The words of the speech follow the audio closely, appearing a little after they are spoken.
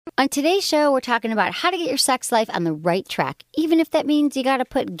On today's show, we're talking about how to get your sex life on the right track, even if that means you got to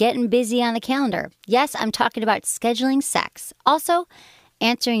put getting busy on the calendar. Yes, I'm talking about scheduling sex. Also,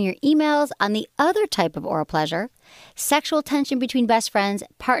 answering your emails on the other type of oral pleasure, sexual tension between best friends,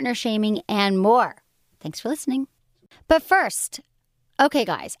 partner shaming, and more. Thanks for listening. But first, okay,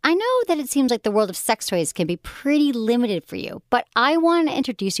 guys, I know that it seems like the world of sex toys can be pretty limited for you, but I want to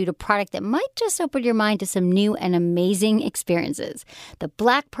introduce you to a product that might just open your mind to some new and amazing experiences. The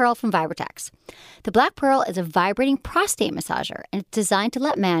Black Pearl from Vibratex. The Black Pearl is a vibrating prostate massager, and it's designed to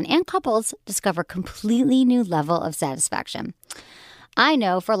let men and couples discover a completely new level of satisfaction. I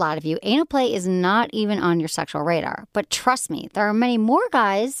know for a lot of you, anal play is not even on your sexual radar, but trust me, there are many more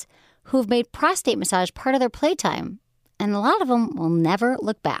guys who've made prostate massage part of their playtime. And a lot of them will never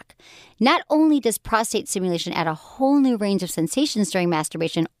look back. Not only does prostate stimulation add a whole new range of sensations during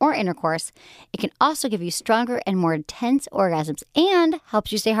masturbation or intercourse, it can also give you stronger and more intense orgasms and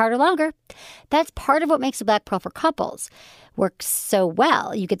helps you stay harder longer. That's part of what makes the Black Pearl for couples work so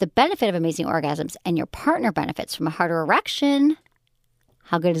well. You get the benefit of amazing orgasms, and your partner benefits from a harder erection.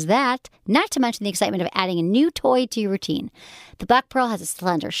 How good is that? Not to mention the excitement of adding a new toy to your routine. The Black Pearl has a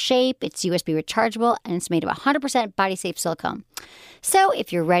slender shape, it's USB rechargeable, and it's made of 100% body-safe silicone. So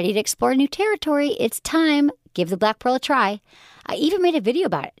if you're ready to explore new territory, it's time. Give the Black Pearl a try. I even made a video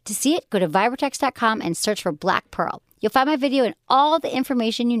about it. To see it, go to Vibratex.com and search for Black Pearl. You'll find my video and all the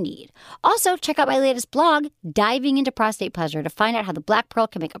information you need. Also, check out my latest blog, Diving into Prostate Pleasure, to find out how the Black Pearl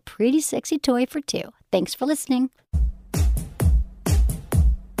can make a pretty sexy toy for two. Thanks for listening.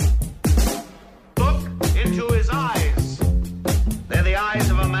 Into his eyes. They're the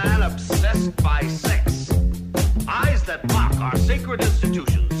eyes of a man obsessed by sex. Eyes that mock our sacred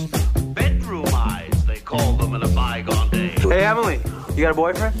institutions. Bedroom eyes, they call them in a bygone day. Hey, Emily, you got a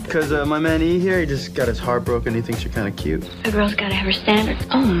boyfriend? Because my man E here, he just got his heart broken. He thinks you're kind of cute. A girl's got to have her standards.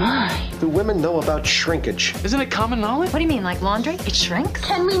 Oh, my. Do women know about shrinkage? Isn't it common knowledge? What do you mean, like laundry? It shrinks?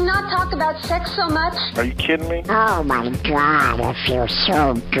 Can we not talk about sex so much? Are you kidding me? Oh my God, I feel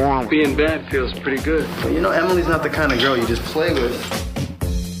so good. Being bad feels pretty good. But you know, Emily's not the kind of girl you just play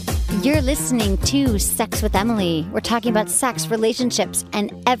with. You're listening to Sex with Emily. We're talking about sex, relationships,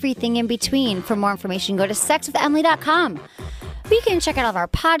 and everything in between. For more information, go to sexwithemily.com. You can check out all of our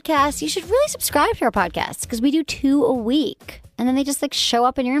podcasts. You should really subscribe to our podcasts because we do 2 a week. And then they just show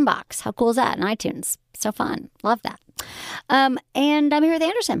up in your inbox. How cool is that in iTunes? So fun. Love that. And I'm here with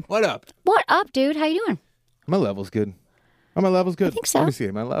Anderson. What up? What up, dude? How you doing? My level's good. Oh, my level's good. I think so. Let me see.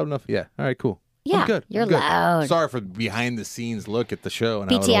 Am I loud enough? Yeah. All right, cool. Yeah, I'm good. you're I'm good. loud. Sorry for the behind-the-scenes look at the show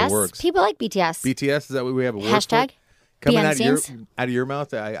and how it BTS? all works. People like BTS. BTS, is that what we have a word Hashtag? for? Coming Behind out the of, scenes? out of your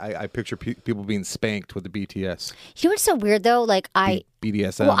mouth, I picture people being spanked with the BTS. You know what's so weird, though?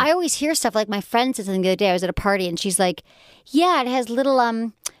 BDSM. Well, I always hear stuff. Like my friend said something the other day. I was at a party, and she's like, yeah, it has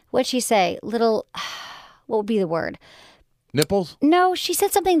little, what'd she say? Little, what would be the word? Nipples? No, she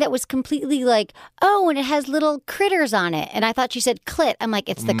said something that was completely oh, and it has little critters on it. And I thought she said clit. I'm like,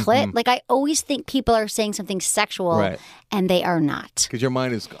 it's the clit? I always think people are saying something sexual, Right. and they are not. Because your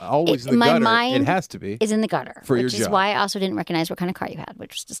mind is always in the my gutter. mind It has to be. Is in the gutter. For your which is job. why I also didn't recognize what kind of car you had,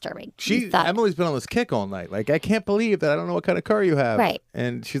 which was disturbing. Emily's been on this kick all night. I can't believe that I don't know what kind of car you have. Right.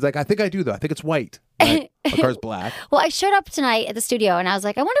 And she's like, I think I do, though. I think it's white. Right? My car's black. Well, I showed up tonight at the studio, and I was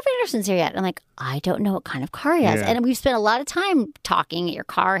like, I wonder if Anderson's here yet. And I'm like, I don't know what kind of car he has. Yeah. And we've spent a lot of time talking at your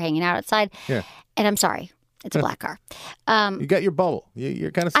car, hanging out outside. Yeah. And I'm sorry. It's a black car. You got your bubble.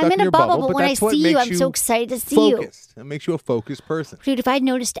 You're kind of stuck I'm in your a bubble, but when I that's what see you, makes I'm so excited to see you. focused. It makes you a focused person. Dude, if I'd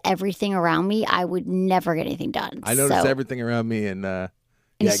noticed everything around me, I would never get anything done. I noticed So- everything around me, and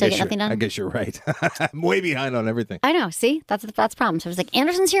you I still guess get nothing done? I guess you're right. I'm way behind on everything. I know. See? That's the problem. So I was like,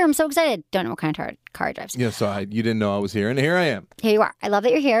 Anderson's here. I'm so excited. Don't know what kind of car he drives. Yeah, so you didn't know I was here, and here I am. Here you are. I love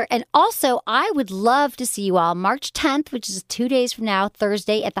that you're here. And also, I would love to see you all March 10th, which is 2 days from now,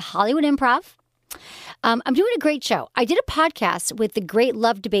 Thursday, at the Hollywood Improv. I'm doing a great show. I did a podcast with the Great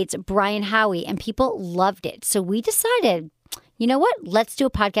Love Debates, Brian Howie, and people loved it. So we decided, you know what? Let's do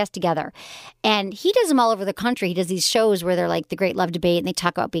a podcast together. And he does them all over the country. He does these shows where they're like the Great Love Debate, and they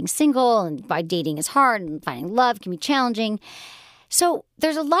talk about being single and why dating is hard and finding love can be challenging. So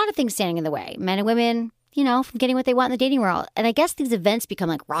there's a lot of things standing in the way, men and women, from getting what they want in the dating world. And I guess these events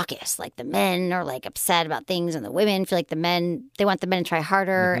become raucous. The men are upset about things, and the women feel like they want the men to try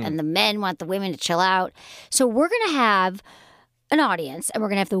harder, and the men want the women to chill out. So we're going to have an audience, and we're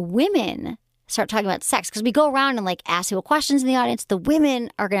going to have the women start talking about sex, because we go around and ask people questions in the audience. The women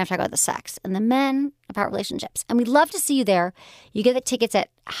are going to have to talk about the sex, and the men about relationships. And we'd love to see you there. You get the tickets at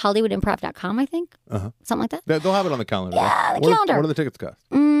HollywoodImprov.com, I think. Something like that. They'll have it on the calendar. Yeah, right? the calendar. What do the tickets cost?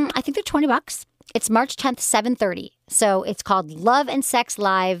 I think they're $20. It's March 10th, 7:30. So it's called Love and Sex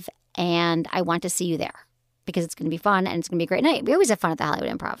Live, and I want to see you there because it's going to be fun and it's going to be a great night. We always have fun at the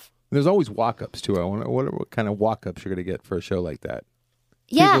Hollywood Improv. There's always walk-ups, too. I wonder what kind of walk-ups you're going to get for a show like that.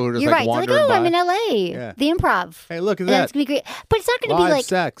 Yeah, People who are just, you're like, right. They're like, wandering oh, I'm by. in LA, Yeah. the Improv. Hey, look at And that. it's going to be great. But it's not going to be Live like...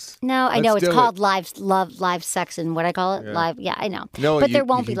 sex. No, I know. Let's It's do called it. live sex and what I call it? Yeah. Live. Yeah, I know. No, but you, there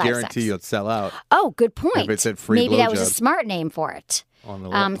won't you be can live guarantee sex. you'll sell out Oh, good point. if it said free Maybe that was a blowjob smart name for it. on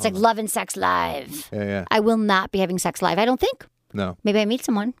the It's like Love and Sex Live. Yeah. I will not be having sex live, I don't think. No. Maybe I meet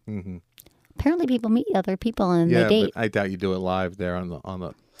someone. Mm-hmm. Apparently people meet other people and Yeah, they date. but I doubt you do it live there on the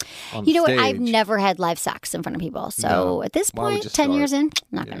You know stage. what? I've never had live sex in frund of people. So No. at this Why would point, you 10 start? years in,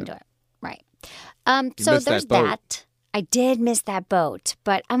 not going to do it. Right. So missed there's that boat. that. I did miss that boat,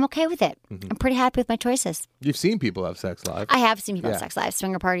 but I'm okay with it. Mm-hmm. I'm pretty happy with my choices. You've seen people have sex live. I have seen people have Yeah. sex live,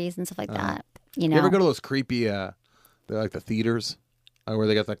 swinger parties and stuff like that. You know, You ever go to those creepy, they're like the theaters where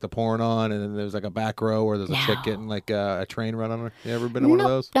they got like the porn on, and then there's like a back row where there's a chick getting like a train run on her. You ever been to one of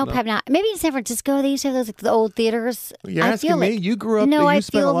those? Nope, have not. Maybe in San Francisco they used to have those like the old theaters. You're I asking feel me? like, You grew up No, there. You I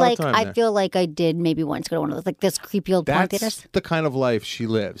spent a feel lot like of time I there. feel like I did maybe once go to one of those like this creepy old porn That's theaters. the kind of life she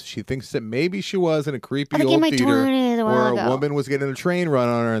lives. She thinks that maybe she was in a creepy I think in old my theater 20s a while where ago. a woman was getting a train run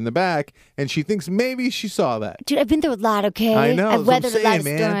on her in the back, and she thinks maybe she saw that. Dude, I've been through a lot, okay? I know, I've that's what I'm weathered a lot of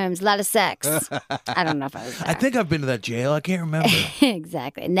saying, man. storms, a lot of sex. I don't know if I was there. I think I've been to that jail. I can't remember.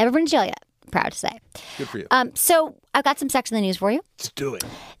 Exactly. Never been to jail yet. Proud to say. Good for you. So I've got some sex in the news for you. Let's do it.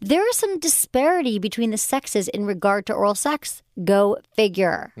 There is some disparity between the sexes in regard to oral sex. Go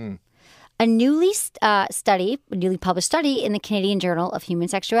figure. A newly published study in the Canadian Journal of Human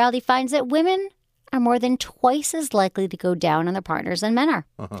Sexuality finds that women are more than twice as likely to go down on their partners than men are,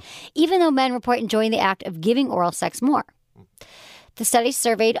 even though men report enjoying the act of giving oral sex more. The study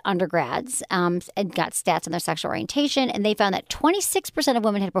surveyed undergrads and got stats on their sexual orientation, and they found that 26% of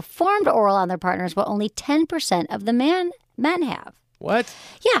women had performed oral on their partners, while only 10% of the men have. What?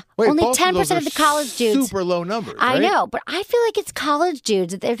 Yeah, Wait, only both of 10% those of are the college dudes. Super low numbers. I right? know, but I feel like it's college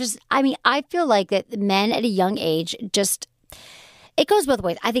dudes. They're just, I feel like that men at a young age just, it goes both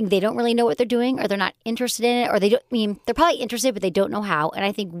ways. I think they don't really know what they're doing, or they're not interested in it, or they're probably interested, but they don't know how. And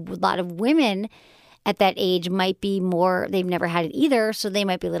I think a lot of women at that age might be more, they've never had it either, so they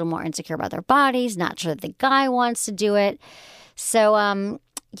might be a little more insecure about their bodies, not sure that the guy wants to do it. So,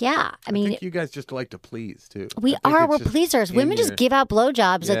 yeah, I mean, think you guys just like to please, too. we're pleasers. Women just give out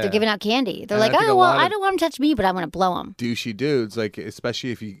blowjobs like Yeah. they're giving out candy. They're And I like, think a oh, well, lot of I don't want him to touch me, but I'm going to blow him. douchey dudes, like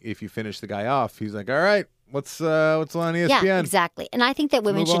especially if you finish the guy off, he's like, all right, what's on ESPN? Yeah, exactly. And I think that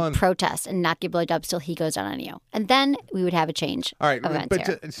women Move should on. protest and not give blowjobs till he goes down on you. And then we would have a change All right, of events but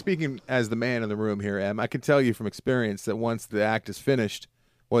here. speaking as the man in the room here, Em, I can tell you from experience that once the act is finished,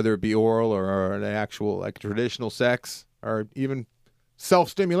 whether it be oral or an actual like traditional sex or even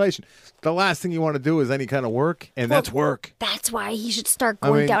self-stimulation, the last thing you want to do is any kind of work, and that's work. That's why he should start I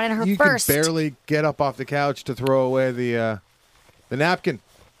going mean, down on her you first. can barely get up off the couch to throw away the napkin.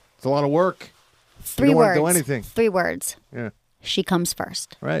 It's a lot of work. Three you don't words. want to do anything. 3 words. Yeah, She comes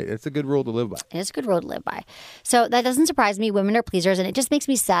first. right. It's a good rule to live by. It is a good rule to live by. So that doesn't surprise me. Women are pleasers, and it just makes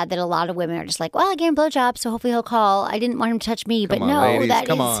me sad that a lot of women are just like, well, I gave him a blowjob, so hopefully he'll call. I didn't want him to touch me, but Come on, no, ladies, that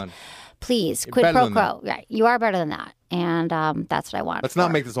come is- on. Please, You're quid better pro than quo. Right, you are better than that, and that's what I want. Let's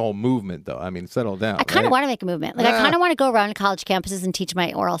not make this a whole movement, though. I mean, settle down. I kind of right? want to make a movement. Like, I kind of want to go around to college campuses and teach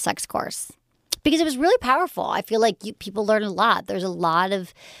my oral sex course because it was really powerful. I feel like people learn a lot. There's a lot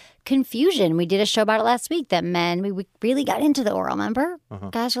of confusion. We did a show about it last week that we really got into the oral, remember?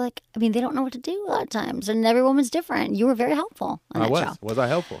 Guys are like, they don't know what to do a lot of times, and every woman's different. You were very helpful on that show. Was I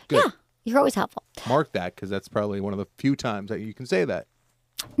helpful? Good. Yeah, you're always helpful. Mark that, because that's probably one of the few times that you can say that.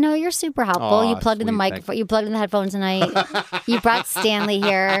 No, you're super helpful. Aw, You plugged in the sweet, microphone. You plugged in the headphones tonight. You brought Stanley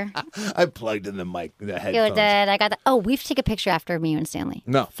here. I plugged in the mic, the You headphones. did. I got that. Oh, we have to take a picture after me and Stanley.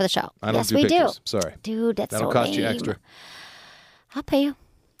 No. For the show. I don't yes, do we pictures. do. Sorry. Dude, that's That'll so cost you lame. extra. I'll pay you.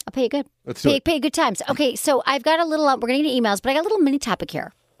 I'll pay you good. Let's do it. Pay you good times. Okay, so I've got a little, we're going to get emails, but I got a little mini topic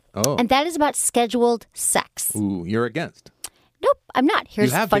here. Oh. And that is about scheduled sex. Ooh, you're against. Nope, I'm not. Here's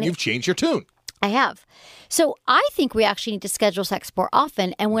You have funny. been. You've changed your tune. I have. So I think we actually need to schedule sex more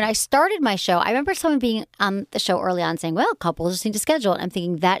often. And when I started my show, I remember someone being on the show early on saying, well, couples just need to schedule it. I'm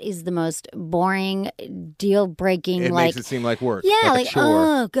thinking that is the most boring, deal-breaking, It like... makes it seem like work. yeah, like, like, a chore.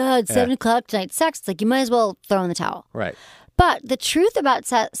 oh, God, 7 o'clock tonight, sex. It's like, you might as well throw in the towel. Right. But the truth about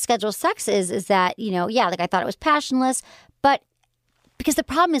scheduled sex is that, like I thought it was passionless, but because the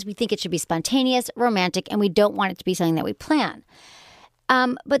problem is we think it should be spontaneous, romantic, and we don't want it to be something that we plan.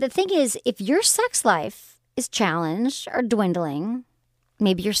 But the thing is, if your sex life is challenged or dwindling,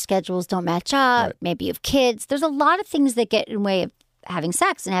 maybe your schedules don't match up, Right. maybe you have kids, there's a lot of things that get in the way of having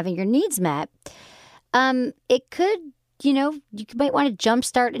sex and having your needs met, it could, you might want to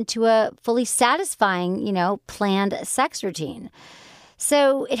jumpstart into a fully satisfying, planned sex routine.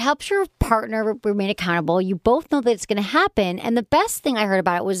 So it helps your partner remain accountable. You both know that it's going to happen. And the best thing I heard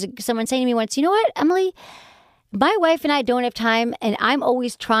about it was someone saying to me once, you know what, Emily, my wife and I don't have time, and I'm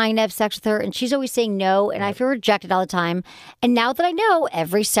always trying to have sex with her, and she's always saying no, and I feel rejected all the time. And now that I know,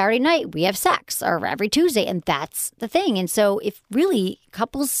 every Saturday night we have sex, or every Tuesday, and that's the thing. And so if really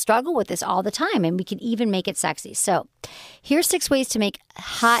couples struggle with this all the time, and we can even make it sexy. So here's 6 ways to make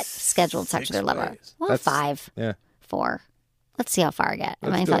hot scheduled sex with your lover. Well, that's 5. Yeah. 4. Let's see how far I get.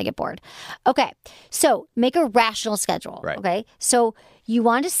 I might get bored. Okay. So make a rational schedule. Right. Okay. So you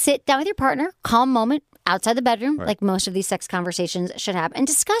want to sit down with your partner, calm moment outside the bedroom, like most of these sex conversations should have, and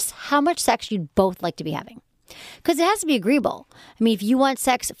discuss how much sex you'd both like to be having. Because it has to be agreeable. I mean, if you want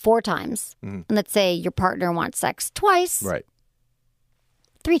sex 4 times, and let's say your partner wants sex twice,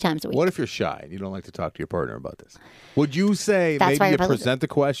 3 times a week. What if you're shy and you don't like to talk to your partner about this? Would you say maybe you present the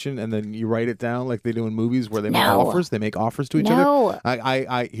question and then you write it down like they do in movies where they make offers? They make offers to each other?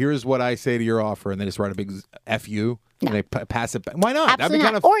 I here's what I say to your offer, and they just write a big F you. No. And they pass it back. Why not? Absolutely That'd be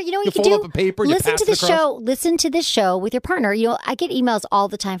kind of, or you can fold do. Up a paper, listen to the show. Listen to this show with your partner. I get emails all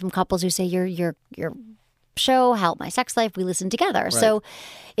the time from couples who say your show helped my sex life. We listen together. Right. So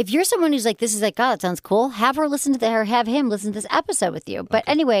if you're someone who's like, this is like, oh, that sounds cool, have her listen to or have him listen to this episode with you. But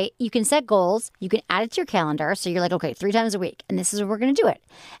anyway, you can set goals. You can add it to your calendar. So you're like, okay, 3 times a week, and this is when we're going to do it.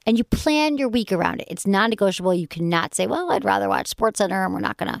 And you plan your week around it. It's non-negotiable. You cannot say, well, I'd rather watch SportsCenter and we're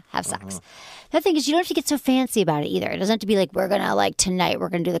not going to have sex. The thing is, you don't have to get so fancy about it either. It doesn't have to be like, we're going to, tonight, we're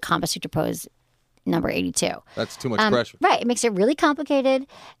going to do the Kama Sutra pose number 82. That's too much pressure. Right. It makes it really complicated.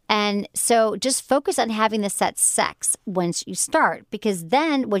 And so just focus on having the set sex once you start, because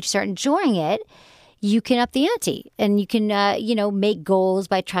then once you start enjoying it, you can up the ante and you can, make goals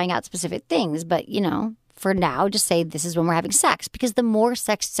by trying out specific things. But, for now, just say this is when we're having sex, because the more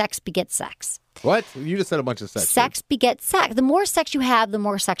sex begets sex. What? You just said a bunch of sex. Sex begets sex. The more sex you have, the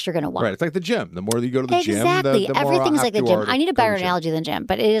more sex you're going to want. Right. It's like the gym. The more you go to the gym, exactly. the more everything's like the gym. I need a better analogy than gym,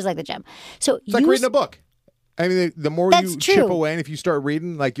 but it is like the gym. So it's like reading a book. I mean, the more you true. chip away, and if you start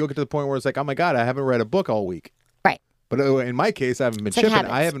reading, you'll get to the point where it's like, oh my God, I haven't read a book all week. Right. But in my case, I haven't been chipping.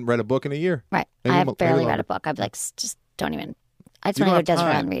 I haven't read a book in a year. Right. I have barely read a book. I'd be like, just don't even. I just want to go desert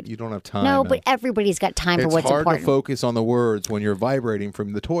and read. You don't have time. No, but everybody's got time for what's important. It's hard to focus on the words when you're vibrating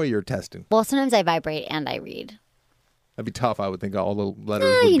from the toy you're testing. Well, sometimes I vibrate and I read. That'd be tough. I would think all the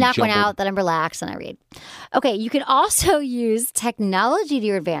letters would be you knock jumbled. one out, then I'm relaxed and I read. Okay, you can also use technology to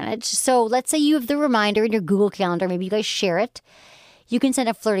your advantage. So let's say you have the reminder in your Google Calendar. Maybe you guys share it. You can send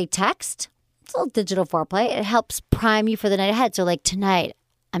a flirty text. It's a little digital foreplay. It helps prime you for the night ahead. So tonight,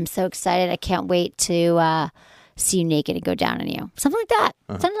 I'm so excited. I can't wait to see you naked and go down on you. Something like that.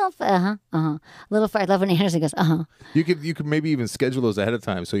 Send a little, I love when Anderson goes, You could maybe even schedule those ahead of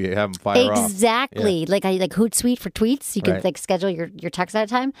time so you have them fire off. Exactly. Yeah. Like Hootsuite for tweets. You can schedule your text ahead of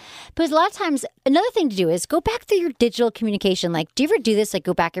time. Because a lot of times, another thing to do is go back through your digital communication. Do you ever do this?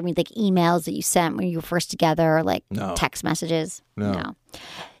 Go back and read emails that you sent when you were first together, or no. text messages? No.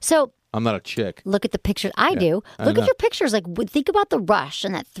 So I'm not a chick. Look at the pictures. I do. Look at your pictures. Think about the rush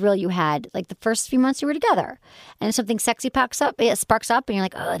and that thrill you had, the first few months you were together. And something sexy sparks up, and you're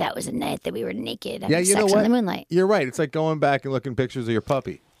like, oh, that was a night that we were naked having sex in the moonlight. You're right. It's like going back and looking at pictures of your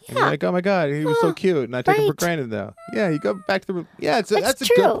puppy. Yeah. And you're like, oh my God, he was so cute. And I take him for granted now. Yeah, you go back to the... Yeah, that's a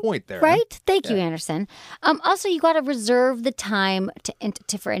good point there. Right? Thank you, Anderson. Also, you got to reserve the time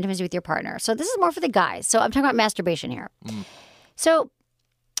for intimacy with your partner. So this is more for the guys. So I'm talking about masturbation here. So...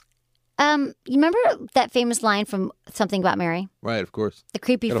 you remember that famous line from Something About Mary? Right, of course. The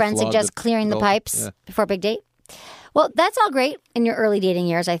creepy friend suggests clearing the pipes before a big date. Well, that's all great in your early dating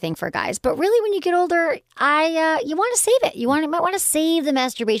years, I think, for guys. But really, when you get older, you want to save it. You might want to save the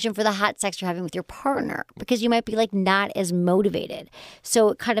masturbation for the hot sex you're having with your partner, because you might be not as motivated. So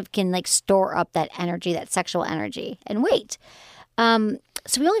it kind of can store up that energy, that sexual energy, and wait.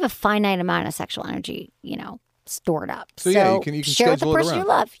 So we only have a finite amount of sexual energy, stored up. So yeah, you can share with the person you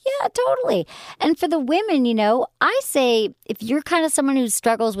love. Yeah, totally. And for the women, I say if you're kind of someone who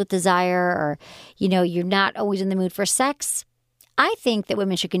struggles with desire, or, you're not always in the mood for sex, I think that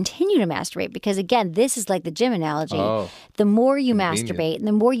women should continue to masturbate, because, again, this is like the gym analogy. The more you masturbate and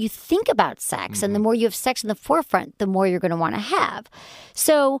the more you think about sex and the more you have sex in the forefront, the more you're going to want to have.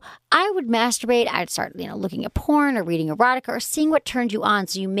 So I would masturbate. I'd start, looking at porn or reading erotica or seeing what turns you on,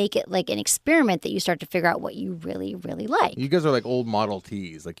 so you make it like an experiment that you start to figure out what you really, really like. You guys are like old Model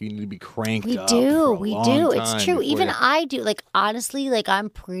Ts. You need to be cranked up. We do. It's true. Even I do. Honestly,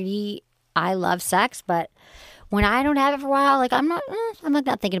 I love sex, but when I don't have it for a while, like I'm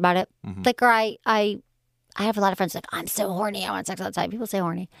not thinking about it. Like, or I have a lot of friends like, I'm so horny, I want sex all the time. People say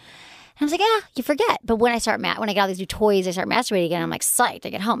horny. And I was like, yeah, you forget. But when I when I get all these new toys, I start masturbating again, I'm like psyched. I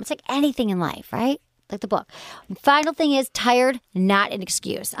get home. It's like anything in life, right? Like the book. Final thing is tired, not an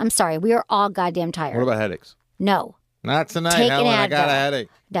excuse. I'm sorry. We are all goddamn tired. What about headaches? No. Not tonight, Take Helen. an I got a Advil. headache.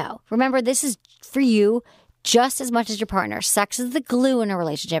 No. Remember, this is for you just as much as your partner. Sex is the glue in a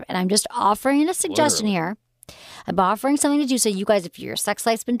relationship. And I'm just offering a suggestion here. I'm offering something to do so you guys, if your sex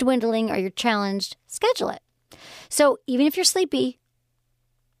life's been dwindling or you're challenged, schedule it. So even if you're sleepy,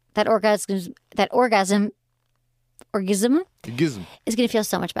 that orgasm Gizm. is going to feel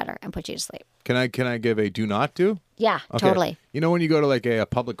so much better and put you to sleep. Can I give a do not do? Yeah, Okay. totally. You know when you go to like a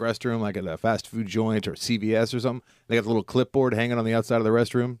public restroom, like at a fast food joint or CVS or something, they got the little clipboard hanging on the outside of the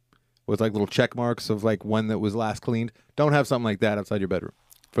restroom with like little check marks of like when that was last cleaned. Don't have something like that outside your bedroom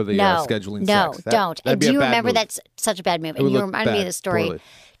for the scheduling no, sex. don't. That'd And be do a you bad remember move. that's such a bad move? It And would you look reminded me of bad, the story. poorly.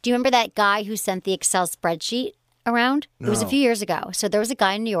 Do you remember that guy who sent the Excel spreadsheet around? It was a No. few years ago. So there was a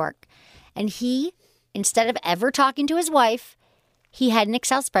guy in New York, and he, instead of ever talking to his wife, he had an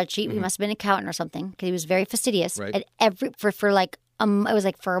Excel spreadsheet. He must have been an accountant or something because he was very fastidious. Right. And for like it was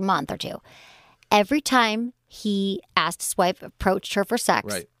like for a month or two. Every time he asked his wife, approached her for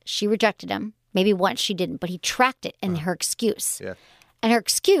sex, Right. she rejected him. Maybe once she didn't, but he tracked it in her excuse. Yeah. And her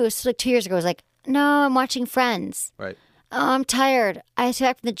excuse, like 2 years ago, was like, "No, I'm watching Friends. Right. Oh, I'm tired. I just got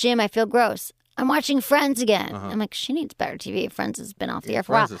back from the gym. I feel gross. I'm watching Friends again." I'm like, she needs better TV. Friends has been off the air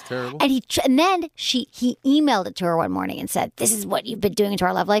for a while. Friends is terrible. And and then he emailed it to her one morning and said, "This is what you've been doing to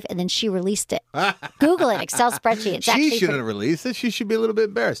our love life." And then she released it. Google it, Excel spreadsheet. It's She actually shouldn't have released it. She should be a little bit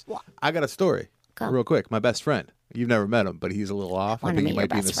embarrassed. I got a story, Go. real quick. My best friend. You've never met him, but he's a little off. Wanna I think meet he your might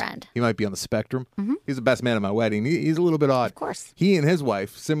be best friend. He might be on the spectrum. He's the best man at my wedding. He's a little bit odd. Of course. He and his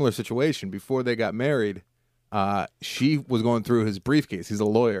wife, similar situation. Before they got married, she was going through his briefcase. He's a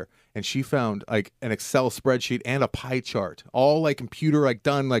lawyer, and she found like an Excel spreadsheet and a pie chart, all like computer, like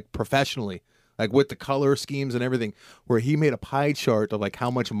done like professionally, like with the color schemes and everything. Where he made a pie chart of like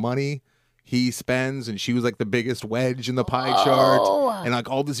how much money he spends, and she was like the biggest wedge in the pie chart, and like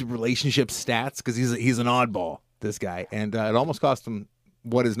all this relationship stats because he's an oddball, this guy, and it almost cost him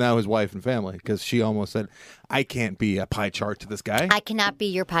what is now his wife and family because she almost said, "I can't be a pie chart to this guy. I cannot be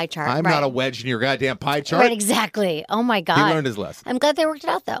your pie chart. I'm right. not a wedge in your goddamn pie chart." Right, exactly. Oh my God. He learned his lesson. I'm glad they worked it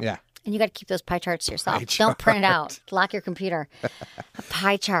out though. Yeah. And you got to keep those pie charts to yourself. Pie Don't print it out. chart. Lock your computer. A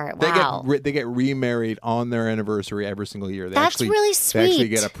pie chart. Wow. They get remarried on their anniversary every single year. That's really They actually sweet.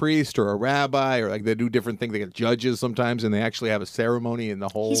 get a priest or a rabbi, or like they do different things. They get judges sometimes, and they actually have a ceremony in the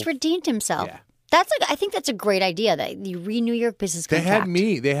whole. He's redeemed himself. Yeah. I think that's a great idea that you renew your business They contract.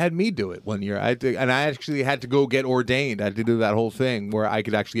 had me do it one year. I actually had to go get ordained. I had to do that whole thing where I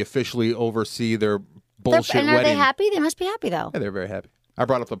could actually officially oversee their bullshit And are wedding. they happy? They must be happy though. Yeah, they're very happy. I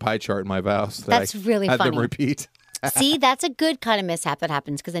brought up the pie chart in my vows. That's really had them funny. repeat. See, that's a good kind of mishap that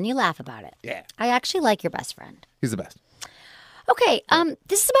happens because then you laugh about it. Yeah. I actually like your best friend. He's the best. Okay,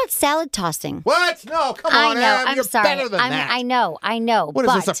 this is about salad tossing. What? No, come I on, know. Em. I'm You're sorry. better than that. I know. What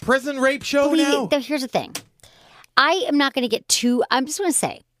is this, a prison rape show now? Here's the thing. I am not going to get too. I'm just going to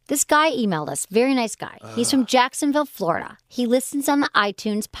say this guy emailed us. Very nice guy. He's from Jacksonville, Florida. He listens on the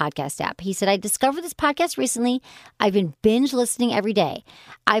iTunes podcast app. He said, "I discovered this podcast recently. I've been binge listening every day.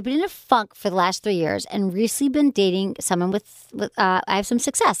 I've been in a funk for the last 3 years and recently been dating someone with I have some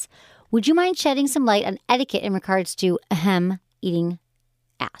success. Would you mind shedding some light on etiquette in regards to eating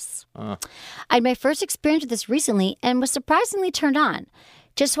ass? I had my first experience with this recently and was surprisingly turned on.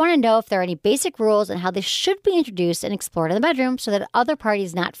 Just want to know if there are any basic rules and how they should be introduced and explored in the bedroom so that other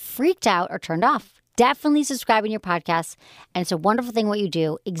parties not freaked out or turned off. Definitely subscribe in your podcast, and it's a wonderful thing what you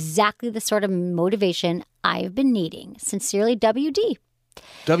do. Exactly the sort of motivation I've been needing. Sincerely, WD."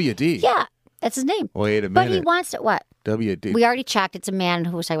 WD. Yeah, that's his name. Wait a But he minute. wants to, what? WD. We already checked. It's a man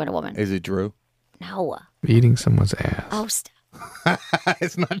who was talking about a woman. Is it Drew? No. Eating someone's ass. Oh, stop.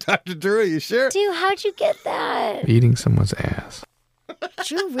 It's not Dr. Drew. Are you sure? Dude, how'd you get that? Eating someone's ass.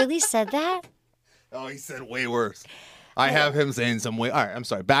 Drew really said that? Oh, he said way worse. I have him saying some way. All right, I'm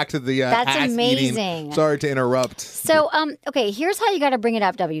sorry. Back to the That's ass amazing. eating. Sorry to interrupt. So, okay, here's how you got to bring it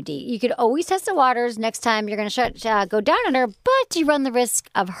up, WD. You could always test the waters next time you're going to go down on her, but you run the risk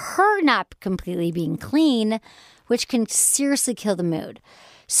of her not completely being clean, which can seriously kill the mood.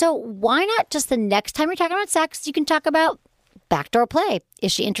 So why not just the next time you're talking about sex, you can talk about backdoor play.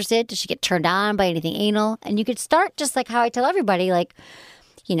 Is she interested? Does she get turned on by anything anal? And you could start just like how I tell everybody, like,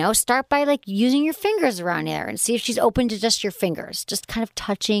 start by like using your fingers around there and see if she's open to just your fingers, just kind of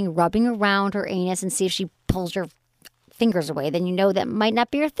touching, rubbing around her anus and see if she pulls your fingers away, then you know that might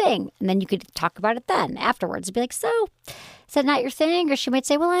not be your thing. And then you could talk about it then afterwards. Be like, so, is that not your thing? Or she might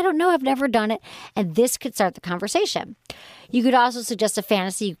say, well, I don't know. I've never done it. And this could start the conversation. You could also suggest a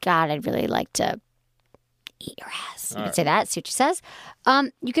fantasy. God, I'd really like to eat your ass. You could say that, see what she says.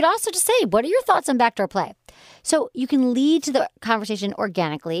 You could also just say, what are your thoughts on backdoor play? So you can lead to the conversation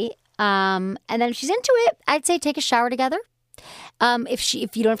organically. And then if she's into it, I'd say take a shower together. If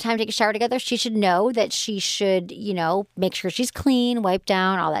you don't have time to take a shower together, she should know that she should, make sure she's clean, wipe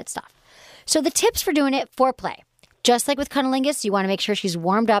down, all that stuff. So the tips for doing it, foreplay. Just like with cunnilingus, you want to make sure she's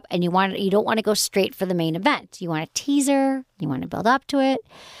warmed up and you don't want to go straight for the main event. You want to tease her. You want to build up to it.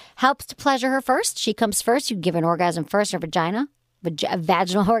 Helps to pleasure her first. She comes first. You give an orgasm first, or vagina, a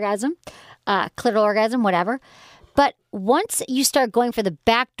vaginal orgasm, clitoral orgasm, whatever. But once you start going for the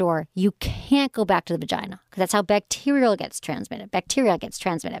back door, you can't go back to the vagina because that's how bacteria gets transmitted.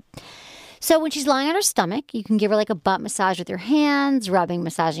 So when she's lying on her stomach, you can give her like a butt massage with your hands,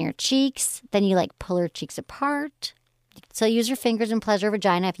 massaging her cheeks. Then you like pull her cheeks apart. So use your fingers and pleasure her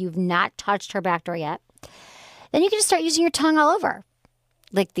vagina if you've not touched her back door yet. Then you can just start using your tongue all over.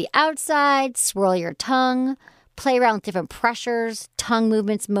 Lick the outside, swirl your tongue, play around with different pressures, tongue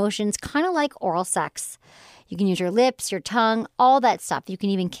movements, motions, kind of like oral sex. You can use your lips, your tongue, all that stuff. You can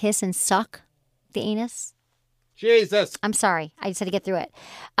even kiss and suck the anus. Jesus. I'm sorry. I just had to get through it.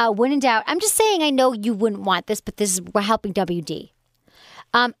 When in doubt, I'm just saying I know you wouldn't want this, but we're helping WD.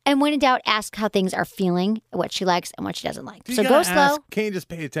 And when in doubt, ask how things are feeling, what she likes and what she doesn't like. So go slow. Can't you just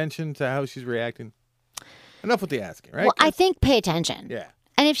pay attention to how she's reacting? Enough with the asking, right? Well, I think pay attention. Yeah.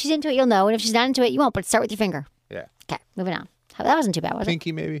 And if she's into it, you'll know. And if she's not into it, you won't. But start with your finger. Yeah. Okay, moving on. That wasn't too bad, was it?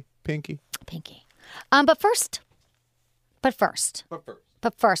 Pinky, maybe? Pinky. But first,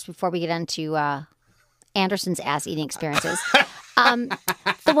 before we get into Anderson's ass-eating experiences, the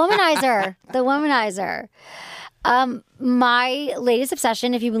womanizer. My latest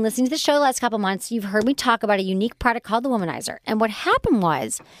obsession, if you've been listening to the show the last couple months, you've heard me talk about a unique product called the Womanizer. And what happened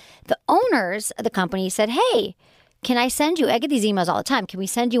was the owners of the company said, hey, can I send you, I get these emails all the time, can we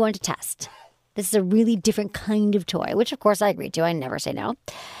send you one to test? This is a really different kind of toy, which of course I agreed to. I never say no.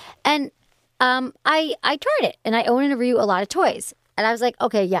 And I tried it, and I own and review a lot of toys. And I was like,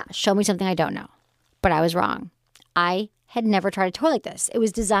 okay, yeah, show me something I don't know. But I was wrong. I had never tried a toy like this. It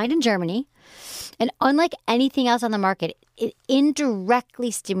was designed in Germany, and unlike anything else on the market, it indirectly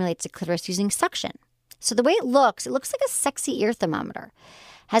stimulates the clitoris using suction. So the way it looks like a sexy ear thermometer.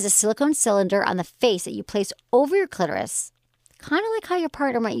 Has a silicone cylinder on the face that you place over your clitoris, kind of like how your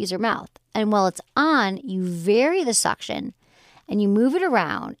partner might use her mouth. And while it's on, you vary the suction, and you move it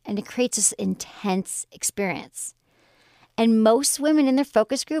around, and it creates this intense experience. And most women in their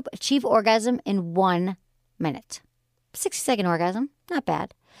focus group achieve orgasm in 1 minute. 60-second orgasm, not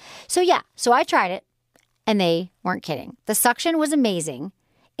bad. So I tried it, and they weren't kidding. The suction was amazing.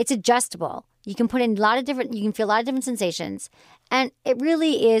 It's adjustable. You can put in you can feel a lot of different sensations. And it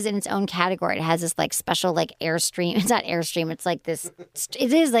really is in its own category. It has this like special like Airstream. It's not Airstream. It's like this,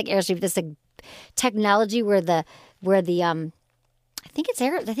 it is like Airstream. This like technology where the I think it's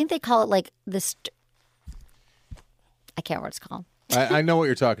air. I think they call it like this. I can't remember what it's called. I know what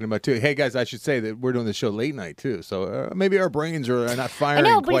you're talking about too. Hey guys, I should say that we're doing this show late night too, so maybe our brains are not firing. I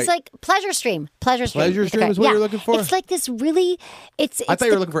know, but it's like Pleasure Stream. Pleasure Stream is what you're looking for. It's like this really. It's I thought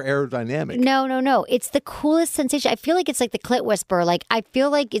you were looking for aerodynamic. No. It's the coolest sensation. I feel like it's like the clit whisperer. Like I feel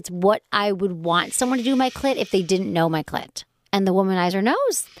like it's what I would want someone to do my clit if they didn't know my clit. And the Womanizer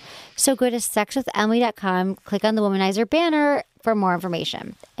knows. So go to sexwithemily.com, click on the Womanizer banner for more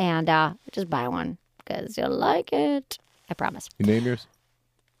information, and just buy one because you'll like it. I promise. You name yours?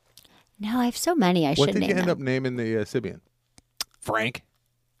 No, I have so many. I should name them. What did you end up naming the Sibian? Frank?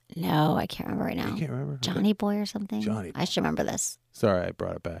 No, I can't remember right now. You can't remember? Johnny Boy or something? Johnny Boy. I should remember this. Sorry, I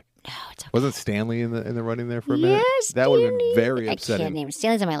brought it back. No, it's okay. Wasn't Stanley in the running there for a minute? Yes, that would have been very upsetting. I can't name it.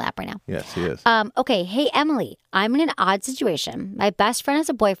 Stanley's on my lap right now. Yes, he is. Okay, hey, Emily. I'm in an odd situation. My best friend has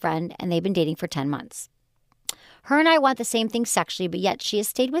a boyfriend, and they've been dating for 10 months. Her and I want the same thing sexually, but yet she has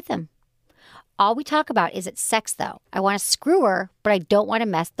stayed with him. All we talk about is it's sex, though. I want to screw her, but I don't want to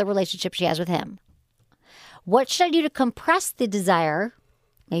mess the relationship she has with him. What should I do to compress the desire?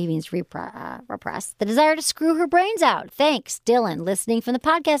 Maybe means repress the desire to screw her brains out. Thanks, Dylan, listening from the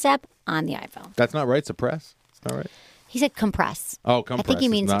podcast app on the iPhone. That's not right. Suppress. It's not right. He said compress. Oh, compress. I think he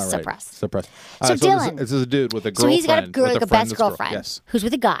means not suppress. Right. Suppress. So Dylan, this is a dude with a girlfriend. So he's got a girl, like a best girlfriend, yes, who's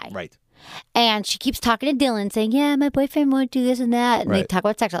with a guy. Right. And she keeps talking to Dylan, saying, yeah, my boyfriend won't do this and that. And they talk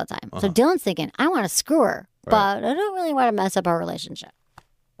about sex all the time. So Dylan's thinking, I want to screw her, but I don't really want to mess up our relationship.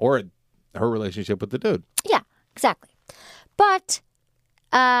 Or her relationship with the dude. Yeah, exactly. But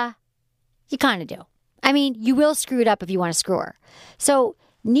you kind of do. I mean, you will screw it up if you want to screw her. So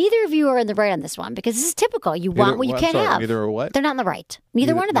neither of you are in the right on this one because this is typical. You want what you can't have. Neither are what? They're not in the right.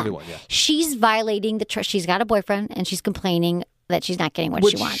 Neither one of them. Neither one, yeah. She's violating the trust. She's got a boyfriend and she's complaining that she's not getting what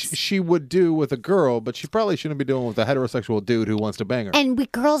Which she wants. she would do with a girl, but she probably shouldn't be doing with a heterosexual dude who wants to bang her. And we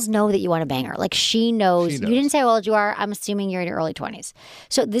girls know that you want to bang her. Like she knows. You didn't say how old you are. I'm assuming you're in your early 20s.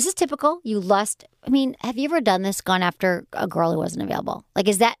 So this is typical. You lust. I mean, have you ever done this? Gone after a girl who wasn't available? Like,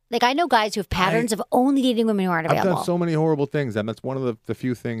 is that like I know guys who have patterns of only dating women who aren't available. I've done so many horrible things, and that's one of the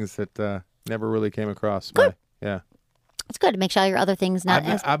few things that never really came across. Yeah. It's good to make sure your other things not.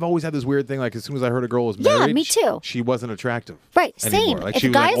 I've always had this weird thing. Like as soon as I heard a girl was married, yeah, me too. She wasn't attractive, right? Anymore. Same. Like If she a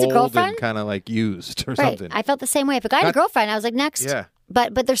was guy like has a old girlfriend, and kind of like used or right. something. I felt the same way. If a guy had a girlfriend, I was like next. Yeah.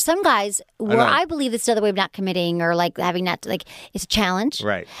 But there's some guys where I believe it's the other way of not committing or like having not like it's a challenge,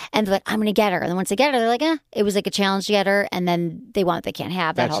 right? And they're like, I'm going to get her, and then once they get her, they're like, it was like a challenge to get her, and then they want what they can't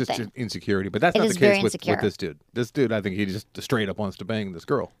have. That's whole just thing. insecurity, but that's not the case with this dude. This dude, I think he just straight up wants to bang this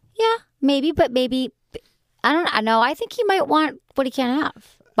girl. Yeah, maybe, but maybe I don't know. I think he might want what he can't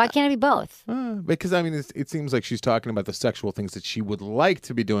have. Why can't it be both? Because, I mean, it seems like she's talking about the sexual things that she would like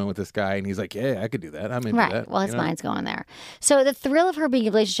to be doing with this guy. And he's like, yeah, I could do that. I'm into that. Right. Well, his mind's going there. So the thrill of her being in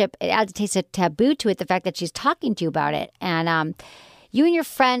a relationship, it adds a taste of taboo to it, the fact that she's talking to you about it. And you and your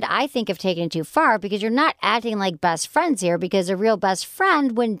friend, I think, have taken it too far because you're not acting like best friends here because a real best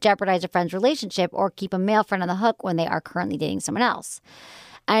friend wouldn't jeopardize a friend's relationship or keep a male friend on the hook when they are currently dating someone else.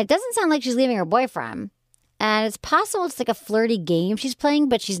 And it doesn't sound like she's leaving her boyfriend. And it's possible it's like a flirty game she's playing,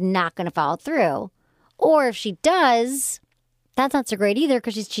 but she's not going to follow through. Or if she does, that's not so great either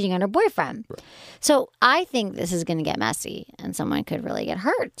because she's cheating on her boyfriend. Right. So I think this is going to get messy and someone could really get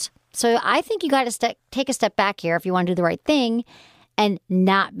hurt. So I think you got to take a step back here if you want to do the right thing and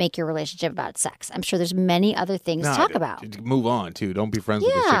not make your relationship about sex. I'm sure there's many other things to talk about. Move on, too. Don't be friends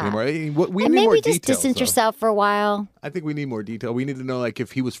with this chick anymore. We and need more maybe just details, distance yourself for a while. I think we need more detail. We need to know, like,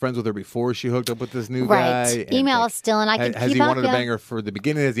 if he was friends with her before she hooked up with this new guy. Right. Email us still, and I can keep up. Has he wanted to bang her for the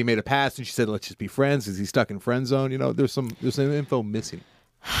beginning? Has he made a pass and she said, let's just be friends? Is he stuck in friend zone? You know, there's some info missing.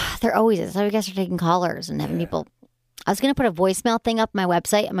 There always is. So I guess we're taking callers and having people. I was going to put a voicemail thing up on my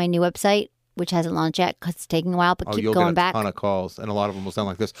website, on my new website, which hasn't launched yet because it's taking a while, but keep going back. You'll get a ton of calls, and a lot of them will sound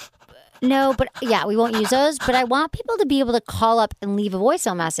like this. No, but yeah, we won't use those. But I want people to be able to call up and leave a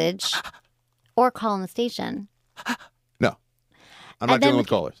voicemail message or call in the station. No. I'm not dealing with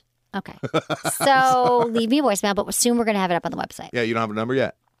callers. Okay. So leave me a voicemail, but soon we're going to have it up on the website. Yeah, you don't have a number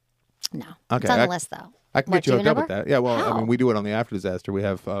yet? No. Okay. It's on the list, though. I can get you hooked up with that. Yeah, well, How? I mean, we do it on the After Disaster. We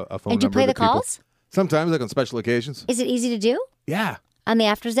have a phone number. And do you play the calls? Sometimes, like on special occasions. Is it easy to do? Yeah. On the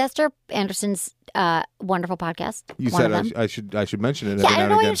After Disaster, Anderson's wonderful podcast. You said I should mention it. Yeah, I don't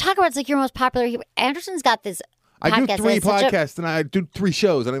know what you're talking about. It's like your most popular. Anderson's got this. I do 3 podcasts and I do 3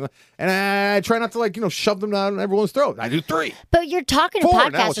 shows and I try not to shove them down everyone's throat. I do 3. But you're talking to 4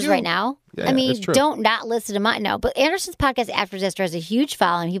 podcasters right now. Yeah, I mean, that's true. don't not listen to mine. No, but Anderson's podcast After Disaster has a huge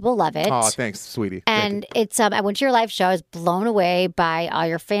following. People love it. Oh, thanks, sweetie. And it's I went to your live show. I was blown away by all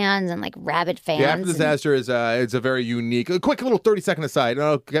your fans and like rabid fans. The After Disaster is it's a very unique, a quick little 30-second aside.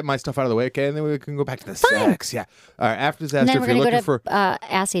 I'll get my stuff out of the way, okay, and then we can go back to the sex. Yeah. All right. After Disaster. And then if we're you're gonna looking go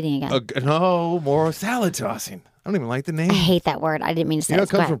to ass eating again. No more salad tossing. I don't even like the name. I hate that word. I didn't mean to say it. It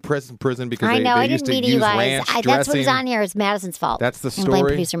comes from prison because I know. they I used didn't to mean use to, ranch guys. dressing. That's what's on here. It's Madison's fault. That's the story. Blame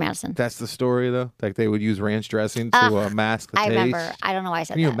producer Madison. That's the story, though. Like they would use ranch dressing to mask the taste. I remember. I don't know why I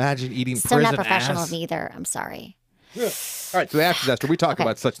said that. Can you imagine eating so prison not professional ass? Either. I'm sorry. Yeah. All right, so the After Disaster, we talk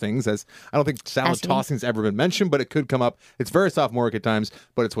about such things as, I don't think salad tossing's ever been mentioned, but it could come up. It's very sophomoric at times,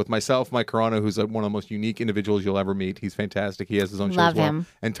 but it's with myself, Mike Carano, who's one of the most unique individuals you'll ever meet. He's fantastic. He has his own show as well. Him.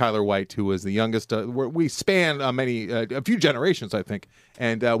 And Tyler White, who is the youngest. We span a few generations, I think.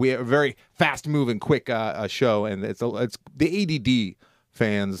 And we have a very fast-moving, quick show, and it's the ADD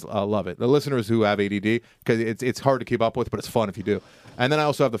fans love it. The listeners who have ADD, because it's hard to keep up with, but it's fun if you do. And then I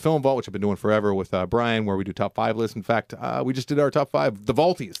also have the Film Vault, which I've been doing forever with Brian, where we do top 5 lists. In fact, we just did our top 5, the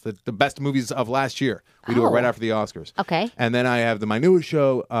Vaulties, the best movies of last year. We do it right after the Oscars. Okay. And then I have my newest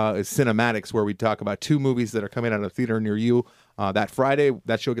show is Cinematics, where we talk about 2 movies that are coming out of a theater near you that Friday.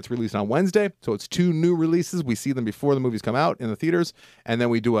 That show gets released on Wednesday. So it's 2 new releases. We see them before the movies come out in the theaters. And then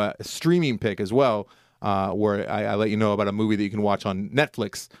we do a streaming pick as well, where I let you know about a movie that you can watch on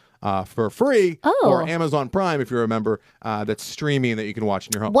Netflix for free, or Amazon Prime, if you remember, that's streaming that you can watch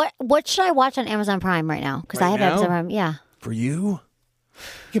in your home. What should I watch on Amazon Prime right now? Because I have Amazon Prime. Yeah. For you?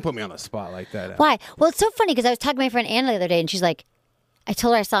 You can put me on the spot like that. Why? Well, it's so funny because I was talking to my friend Anna the other day, and she's like, I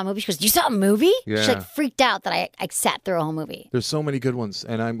told her I saw a movie. She goes, "You saw a movie?" Yeah. She like freaked out that I sat through a whole movie. There's so many good ones,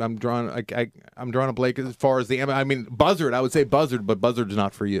 and I'm drawing a blank as far as I mean, Buzzard. I would say Buzzard, but Buzzard's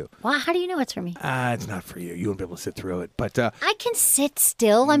not for you. Well, how do you know it's for me? It's not for you. You won't be able to sit through it. But I can sit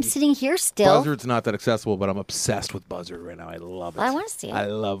still. I'm sitting here still. Buzzard's not that accessible, but I'm obsessed with Buzzard right now. I love it. Well, I want to see it. I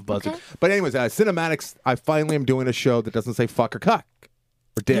love Buzzard. Okay. But anyways, Cinematics. I finally am doing a show that doesn't say fuck or cuck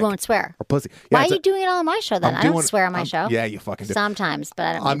or dick. You won't swear. Or pussy. Why Yeah, are you doing it all on my show then? I don't swear on my show. Yeah, you fucking do. Sometimes, but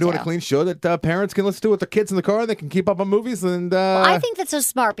I don't. I'm doing a clean show that parents can listen to with their kids in the car. They can keep up on movies. And Well, I think that's so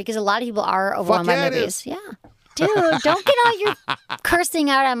smart because a lot of people are overwhelmed by yeah, it movies. Yeah. Dude, don't get all your cursing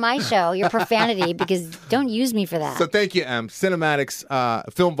out on my show, your profanity, because don't use me for that. So thank you, Em. Cinematics,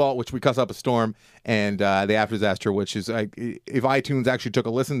 Film Vault, which we cuss up a storm, and the After Disaster, which is if iTunes actually took a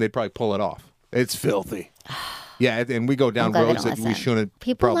listen, they'd probably pull it off. It's filthy. Yeah, and we go down I'm glad they roads don't that we listen. shouldn't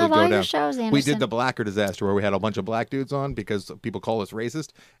People probably love go all down. your shows, We Anderson. did the Blacker Disaster where we had a bunch of black dudes on because people call us racist,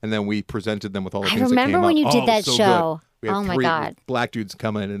 and then we presented them with all the I things that remember came when up. you did that so show. good. We had Oh, my 3 God. black dudes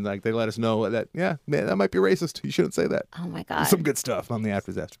come in and they let us know that man, that might be racist. You shouldn't say that. Oh my God. Some good stuff on the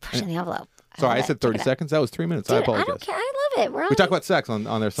After Disaster. Pushing the envelope. Sorry, I love said it. Check 30 it out. seconds. That was 3 minutes. I Dude, apologize. I don't care. I love it. We talk about sex on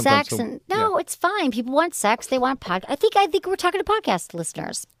there sometimes. sex so- and yeah. it's fine. People want sex. They want podcast. I think we're talking to podcast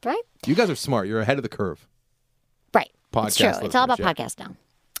listeners, right? You guys are smart. You're ahead of the curve. Right. Podcast It's true. It's all about listeners, podcasts now.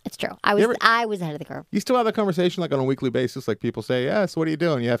 It's true. I was ahead of the curve. You still have that conversation like on a weekly basis? Like people say, yeah, so what are you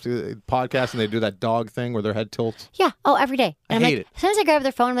doing? You have to podcast and they do that dog thing where their head tilts. Yeah. Oh, every day. I And I'm hate like, it. Sometimes I grab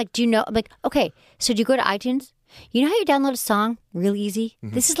their phone. I'm like, do you know? I'm like, okay, so do you go to iTunes? You know how you download a song real easy?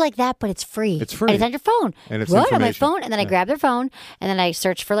 This is like that, but it's free. It's free. And it's on your phone. And it's what? On my information. phone? And then I grab their phone and then I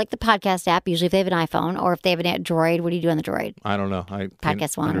search for like the podcast app, usually if they have an iPhone or if they have an Android. What do you do on the Droid? I don't know. I Podcast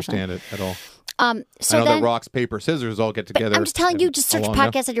can't One or understand it at all. So I know then, that rocks, paper, scissors all get but together. I'm just telling you, just search along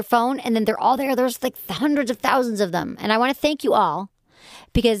now. podcasts on your phone and then they're all there. There's like hundreds of thousands of them. And I want to thank you all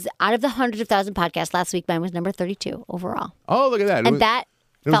because out of the hundreds of thousands podcasts, last week mine was number 32 overall. Oh, look at that. And that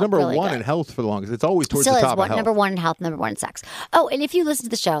it was felt number really 1 good. in health for the longest. It's always towards Still the is top of health. number 1 in health, number 1 in sex. Oh, and if you listen to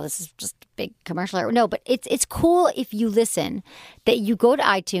the show, this is just a big commercial. No, but it's cool if you listen that you go to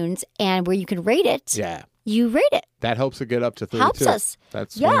iTunes and where you can rate it. Yeah. You rate it. That helps it get up to 32. Helps us.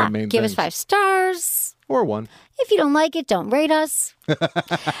 That's one of Yeah. the main Give things. us 5 stars. Or 1. If you don't like it, don't rate us.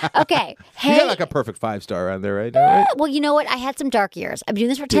 Okay. Hey. You got like a perfect 5-star on there right now, right? Well, you know what? I had some dark years. I've been doing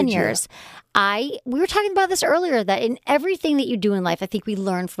this for 10 years. We were talking about this earlier that in everything that you do in life, I think we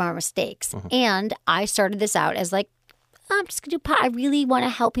learn from our mistakes. And I started this out as like, I'm just going to do pot. I really want to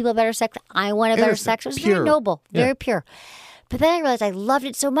help people have better sex. I want a better Innocent, sex. It was pure. very noble, Yeah. very pure. But then I realized I loved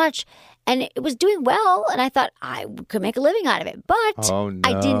it so much and it was doing well. And I thought I could make a living out of it. But Oh,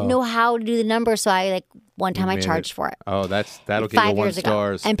 I no. didn't know how to do the numbers. So I one time I made charged it. for it. Oh, that'll Like give you 5 1 years ago.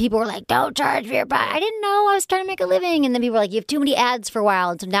 stars. And people were like, don't charge for your pot. I didn't know. I was trying to make a living. And then people were like, you have too many ads for a while.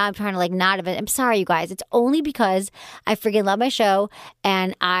 And so now I'm trying to like not of it. I'm sorry, you guys. It's only because I freaking love my show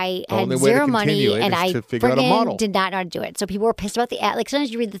and I The had only way to zero money continue it and is I to figure out a model. freaking did not know how to do it. So people were pissed about the ad. Like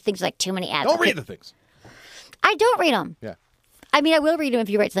sometimes you read the things like too many ads. Don't Okay. read the things. I don't read them. Yeah. I mean, I will read them if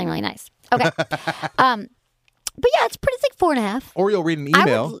you write something really nice. Okay. But yeah, it's like 4.5. Or you'll read an I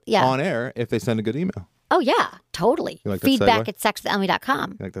email would- yeah. on air if they send a good email. Oh yeah, totally. You like that Feedback segue? at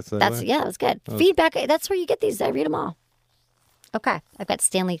sexwithemily.com. You like that segue? That was good. Feedback, that's where you get these. I read them all. Okay. I've got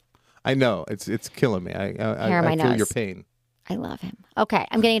Stanley. I know. It's killing me. I Hair on my feel nose. your pain. I love him. Okay.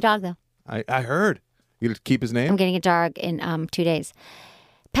 I'm getting a dog though. I heard. You gonna keep his name? I'm getting a dog in 2 days.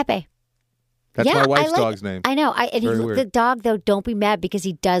 Pepe. That's yeah, my wife's I like, dog's name. I know. And Very he, weird. the dog though, don't be mad because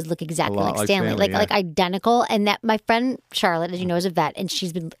he does look exactly lot like like Stanley. Stanley, Like yeah. identical. And that my friend Charlotte, as you know, is a vet and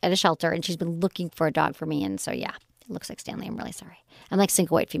she's been at a shelter and she's been looking for a dog for me. And so yeah, it looks like Stanley. I'm really sorry. I'm like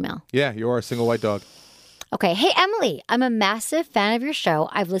single white female. Yeah, you are a single white dog. Okay. Hey, Emily, I'm a massive fan of your show.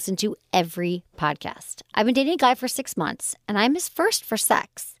 I've listened to every podcast. I've been dating a guy for 6 months, and I'm his first for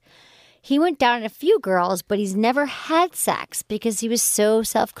sex. He went down on a few girls, but he's never had sex because he was so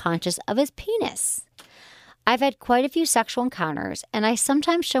self-conscious of his penis. I've had quite a few sexual encounters, and I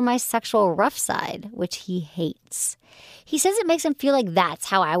sometimes show my sexual rough side, which he hates. He says it makes him feel like that's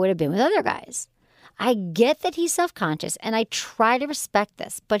how I would have been with other guys. I get that he's self-conscious, and I try to respect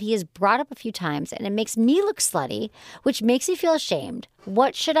this, but he has brought up a few times, and it makes me look slutty, which makes me feel ashamed.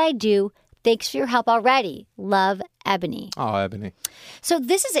 What should I do? Thanks for your help already. Love, Ebony. Oh, Ebony. So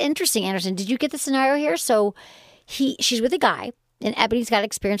this is interesting, Anderson. Did you get the scenario here? So she's with a guy, and Ebony's got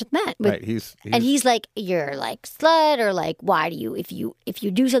experience with men. Right. He's And he's like, you're like slut, or like, why do you, if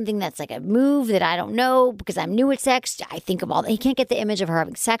you do something that's like a move that I don't know because I'm new at sex, I think of all that. He can't get the image of her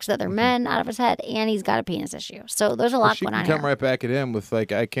having sex with other men out of his head, and he's got a penis issue. So there's a lot she going can on come here. right back at him with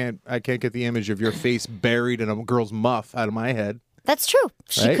like, I can't get the image of your face buried in a girl's muff out of my head. That's true.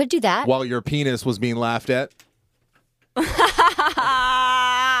 She right? could do that. While your penis was being laughed at.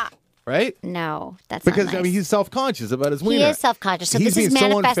 Right? No, that's Because, not nice. I mean, he's self-conscious about his He wiener. is self-conscious. So He's this is being so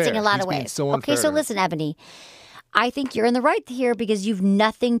manifesting unfair. a lot He's of being ways. so Okay, so unfair. listen, Ebony. I think you're in the right here because you've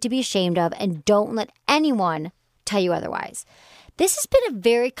nothing to be ashamed of, and don't let anyone tell you otherwise. This has been a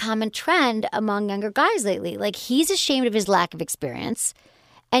very common trend among younger guys lately. Like, he's ashamed of his lack of experience,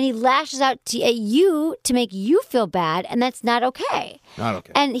 and he lashes out at you to make you feel bad, and that's not okay. Not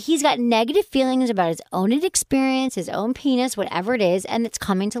okay. And he's got negative feelings about his own experience, his own penis, whatever it is, and it's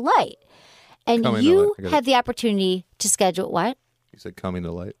coming to light. And Coming to you light. I got it. have the opportunity to schedule what? You said coming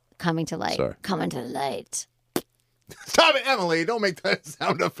to light. Coming to light. Sorry. Coming to light. Stop it, Emily. Don't make that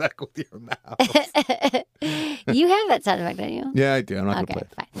sound effect with your mouth. You have that sound effect, don't you? Yeah, I do. I'm not Okay, going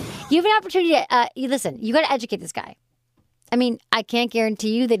to play it. fine. You have an opportunity to, you listen, you got to educate this guy. I mean, I can't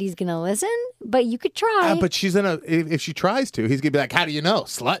guarantee you that he's going to listen, but you could try. But she's if she tries to, he's going to be like, how do you know,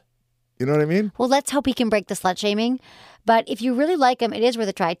 slut? You know what I mean? Well, let's hope he can break the slut shaming. But if you really like him, it is worth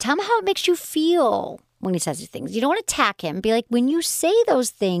a try. Tell him how it makes you feel when he says these things. You don't want to attack him. Be like, when you say those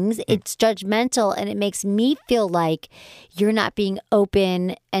things, it's judgmental and it makes me feel like you're not being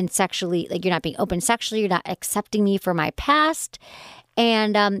open and sexually, like you're not being open sexually. You're not accepting me for my past.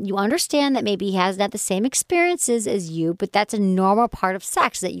 And you understand that maybe he hasn't had the same experiences as you, but that's a normal part of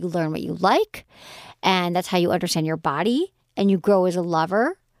sex, that you learn what you like. And that's how you understand your body and you grow as a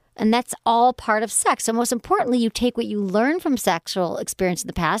lover. And that's all part of sex. So most importantly, you take what you learn from sexual experience in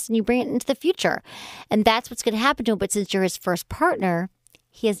the past and you bring it into the future. And that's what's going to happen to him. But since you're his first partner,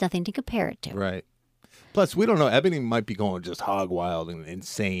 he has nothing to compare it to. Right. Plus, we don't know. Ebony might be going just hog wild and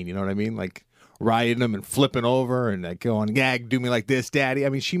insane. You know what I mean? Like riding him and flipping over and like going, gag, do me like this, daddy. I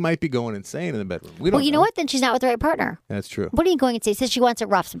mean, she might be going insane in the bedroom. We don't Well, you know what? Then she's not with the right partner. That's true. What are you going to say? She says she wants it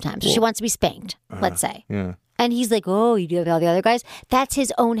rough sometimes. So she wants to be spanked, let's say. Yeah. And he's like, oh, you do have all the other guys. That's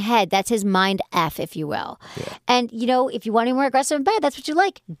his own head. That's his mind F, if you will. Yeah. And, you know, if you want to be more aggressive in bed, that's what you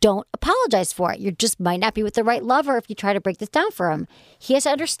like. Don't apologize for it. You just might not be with the right lover if you try to break this down for him. He has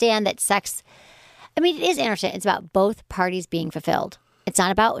to understand that sex, I mean, it is interesting. It's about both parties being fulfilled. It's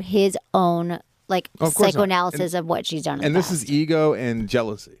not about his own, like, Of course not. psychoanalysis of what she's done in And the this past. is ego and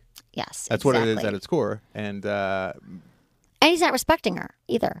jealousy. Yes, That's what it is exactly. at its core. And And he's not respecting her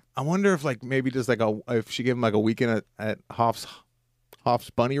either. I wonder if like maybe just like if she gave him like a weekend at Hoff's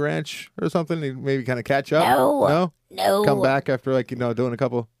Bunny Ranch or something, he'd maybe kind of catch up. No. Come back after like doing a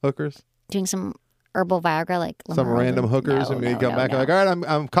couple hookers, Doing some herbal Viagra, like some Lamar random Odom. hookers, No, and maybe no, come no, back no. like, all right,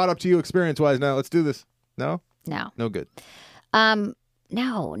 I'm caught up to you experience wise now. Let's do this. No, No. good.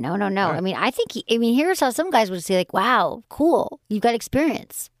 No. I mean, I think here's how some guys would say, like, wow, cool. You've got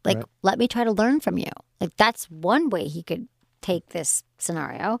experience. Like, Right. let me try to learn from you. Like, that's one way he could take this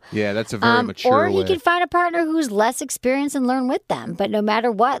scenario. Yeah, that's a very mature Or he way. could find a partner who's less experienced and learn with them. But no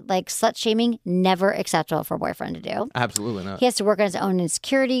matter what, like, slut shaming, never acceptable for a boyfriend to do. Absolutely not. He has to work on his own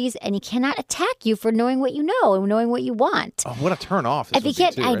insecurities, and he cannot attack you for knowing what you know and knowing what you want. Oh, what a turn off! If he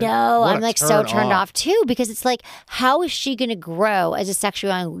can't, I know. I'm like so turned off too, because it's like, how is she going to grow as a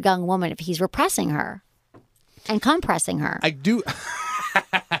sexual young woman if he's repressing her and compressing her? I do.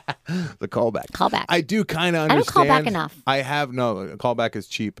 The callback. Callback. I do kind of I don't understand. call back enough. I have no callback is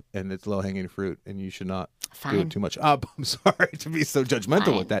cheap and it's low hanging fruit, and you should not do Fine. it too much. I'm sorry to be so judgmental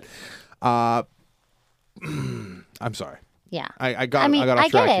Fine. with that. I'm sorry. Yeah. I got. I mean, I got off I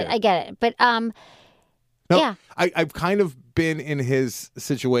get track it. here. I get it. But No, yeah. I've kind of been in his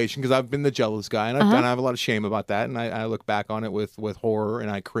situation because I've been the jealous guy, and I have a lot of shame about that, and I look back on it with horror,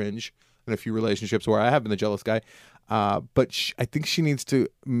 and I cringe in a few relationships where I have been the jealous guy. But I think she needs to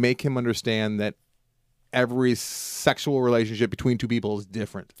make him understand that every sexual relationship between two people is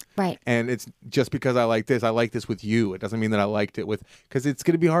different. Right. And it's just because I like this with you. It doesn't mean that I liked it with, because it's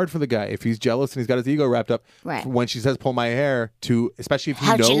going to be hard for the guy if he's jealous and he's got his ego wrapped up. Right. When she says pull my hair, to, especially if he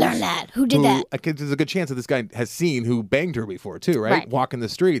How'd knows. you learn that? Who did that? There's a good chance that this guy has seen who banged her before too, right? Right. Walking the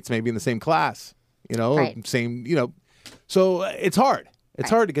streets, maybe in the same class, Right. same, so it's hard. It's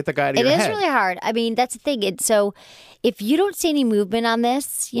hard to get the guy out of It your is head. really hard. I mean, that's the thing. So if you don't see any movement on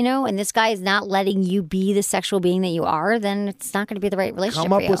this, and this guy is not letting you be the sexual being that you are, then it's not going to be the right relationship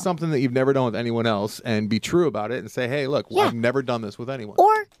Come up for you. with something that you've never done with anyone else and be true about it and say, hey, look, Yeah. I've never done this with anyone.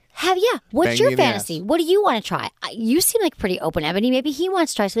 Or what's Bang your me in the fantasy? ass. What do you want to try? You seem like pretty open, Ebony. Maybe he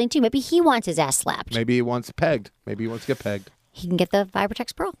wants to try something too. Maybe he wants his ass slapped. Maybe he wants pegged. Maybe he wants to get pegged. He can get the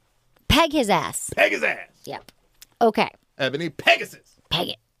Vibratex Pro. Peg his ass. Peg his ass. Yep. Okay. Ebony Pegasus. Peg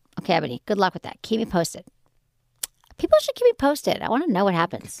it. Okay, Ebony. Good luck with that. Keep me posted. People should keep me posted. I want to know what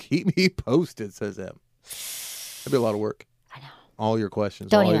happens. Keep me posted, says Em. That'd be a lot of work. I know. All your questions.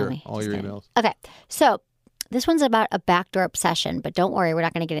 Don't all email your, me. All Just your kidding. emails. Okay. So This one's about a backdoor obsession, but don't worry, we're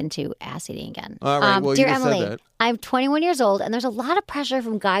not going to get into ass eating again. All right, well, Dear you just Emily, said that. I'm 21 years old, and there's a lot of pressure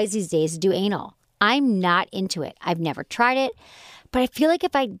from guys these days to do anal. I'm not into it. I've never tried it, but I feel like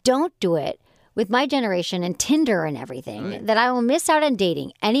if I don't do it with my generation and Tinder and everything, that I will miss out on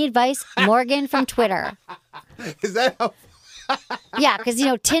dating. Any advice? Morgan from Twitter. Is that how Yeah, because,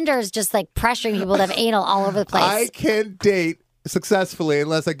 Tinder is just like pressuring people to have anal all over the place. I can't date successfully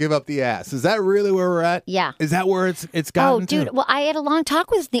unless I give up the ass? Is that really where we're at? Yeah. Is that where it's gotten dude. to? Well, I had a long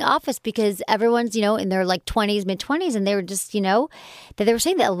talk with this in the office because everyone's, in their like 20s, mid 20s, and they were just, that they were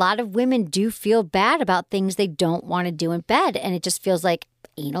saying that a lot of women do feel bad about things they don't want to do in bed. And it just feels like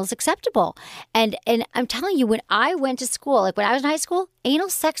anal's acceptable. And I'm telling you, when I went to school, like when I was in high school, anal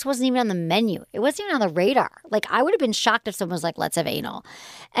sex wasn't even on the menu. It wasn't even on the radar. Like I would have been shocked if someone was like, let's have anal.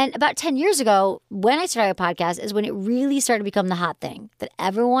 And about 10 years ago, when I started a podcast, is when it really started to become the hot thing that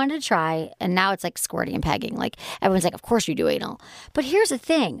everyone wanted to try. And now it's like squirting and pegging. Like everyone's like, of course you do anal. But here's the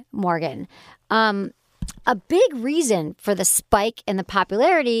thing, Morgan. A big reason for the spike in the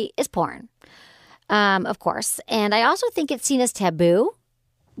popularity is porn, of course. And I also think it's seen as taboo,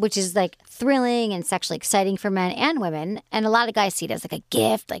 which is like thrilling and sexually exciting for men and women. And a lot of guys see it as like a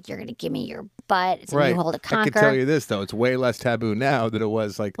gift, like you're going to give me your butt. It's a new hole to conquer. I can tell you this, though. It's way less taboo now than it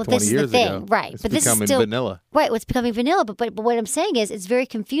was like 20 years ago. Right. It's but this is becoming still, vanilla. Right. Well, it's becoming vanilla. But what I'm saying is it's very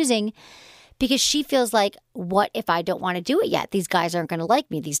confusing because she feels like, what if I don't want to do it yet? These guys aren't going to like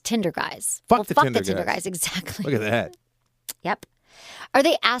me, these Tinder guys. Fuck the Tinder guys. Exactly. Look at that. Yep. Are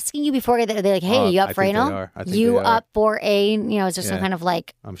they asking you before? Are they like, hey, you up for anal? You up for a, is there some kind of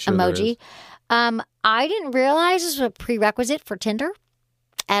like emoji? I didn't realize this was a prerequisite for Tinder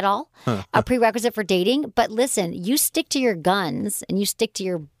at all, a prerequisite for dating. But listen, you stick to your guns and you stick to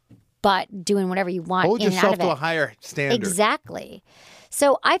your butt doing whatever you want. Hold in yourself and out of to it. a higher standard. Exactly.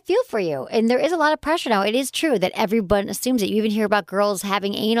 So I feel for you. And there is a lot of pressure now. It is true that everyone assumes it. You even hear about girls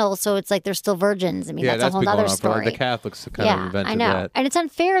having anal, so it's like they're still virgins. I mean, that's a whole other story. The Catholics kind of invented I know. that. And it's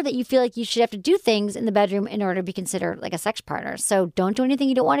unfair that you feel like you should have to do things in the bedroom in order to be considered like a sex partner. So don't do anything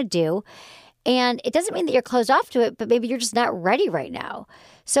you don't want to do. And it doesn't mean that you're closed off to it, but maybe you're just not ready right now.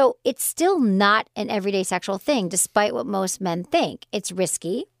 So it's still not an everyday sexual thing, despite what most men think. It's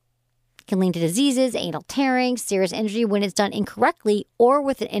risky. Can lead to diseases, anal tearing, serious injury when it's done incorrectly or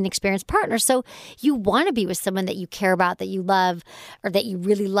with an inexperienced partner. So you want to be with someone that you care about, that you love, or that you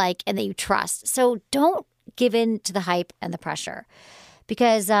really like and that you trust. So don't give in to the hype and the pressure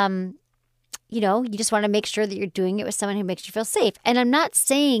because, you just want to make sure that you're doing it with someone who makes you feel safe. And I'm not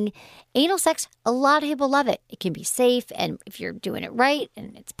saying anal sex, a lot of people love it. It can be safe and if you're doing it right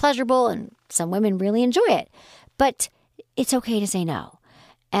and it's pleasurable and some women really enjoy it. But it's okay to say no.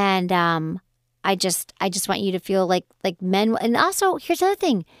 And I just want you to feel like men. And also, here's the other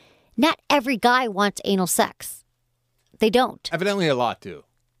thing. Not every guy wants anal sex. They don't. Evidently a lot do.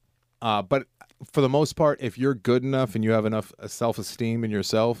 But for the most part, if you're good enough and you have enough self-esteem in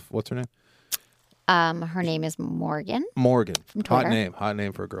yourself, what's her name? Her name is Morgan. Morgan. From Twitter. Hot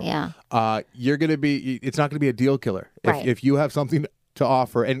name for a girl. Yeah. You're going to be, it's not going to be a deal killer. Right. If you have something to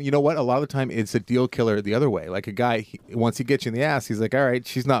offer, and you know what? A lot of the time it's a deal killer the other way. Like a guy, once he gets you in the ass, he's like, all right,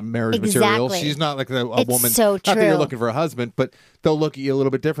 she's not marriage material. She's not like a woman. So not that you're looking for a husband, but they'll look at you a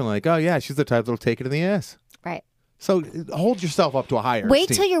little bit differently. Like, oh yeah, she's the type that'll take it in the ass. Right. So hold yourself up to a higher Wait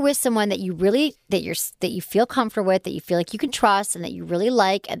esteem. till you're with someone that you really that you feel comfortable with, that you feel like you can trust, and that you really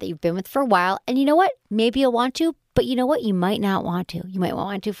like, and that you've been with for a while. And you know what? Maybe you'll want to, but you know what? You might not want to. You might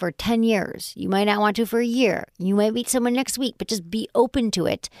want to for 10 years. You might not want to for a year. You might meet someone next week, but just be open to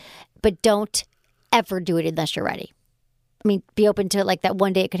it. But don't ever do it unless you're ready. I mean, be open to it like that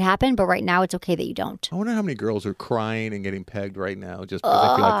one day it could happen, but right now it's okay that you don't. I wonder how many girls are crying and getting pegged right now just because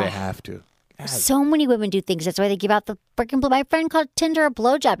they feel like they have to. So many women do things. That's why they give out the freaking. My friend called Tinder a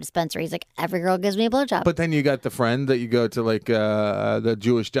blowjob dispenser. He's like, every girl gives me a blowjob. But then you got the friend that you go to like the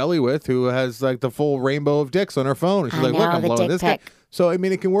Jewish deli with who has like the full rainbow of dicks on her phone. And she's like, look, I'm blowing this guy. So, I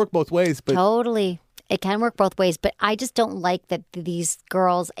mean, it can work both ways. But totally. It can work both ways. But I just don't like that these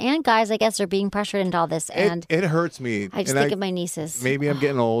girls and guys, I guess, are being pressured into all this. And it hurts me. I just think of my nieces. Maybe I'm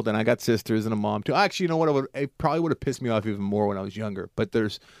getting old and I got sisters and a mom too. Actually, you know what? It probably would have pissed me off even more when I was younger. But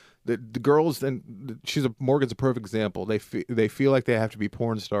there's the girls, and Morgan's a perfect example. They feel like they have to be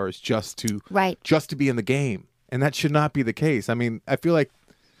porn stars just to be in the game, and that should not be the case. I mean,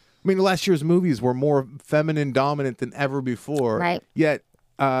 last year's movies were more feminine dominant than ever before. Right. Yet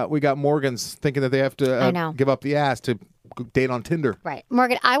we got Morgans thinking that they have to give up the ass to date on Tinder. Right,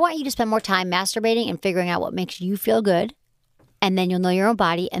 Morgan. I want you to spend more time masturbating and figuring out what makes you feel good. And then you'll know your own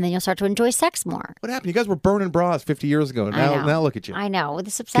body, and then you'll start to enjoy sex more. What happened? You guys were burning bras 50 years ago. Now look at you. I know.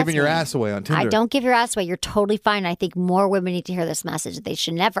 This upsets Giving your me. ass away on Tinder. I don't give your ass away. You're totally fine. I think more women need to hear this message. They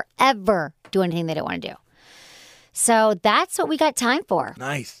should never, ever do anything they don't want to do. So that's what we got time for.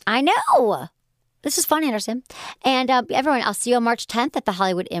 Nice. I know. This is fun, Anderson. And everyone, I'll see you on March 10th at the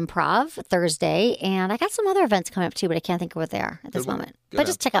Hollywood Improv Thursday. And I got some other events coming up too, but I can't think of what they are at this moment. But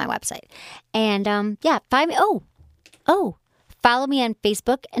just check out my website. And find me. Oh. Follow me on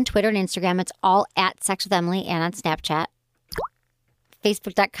Facebook and Twitter and Instagram. It's all at Sex with Emily, and on Snapchat.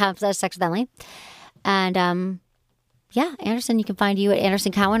 Facebook.com/Sex with Emily. And Anderson, you can find you at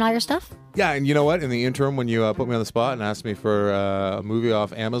Anderson Cowan, all your stuff. Yeah, and you know what? In the interim, when you put me on the spot and asked me for a movie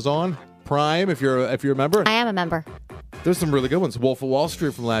off Amazon Prime, if you're a member. I am a member. There's some really good ones. Wolf of Wall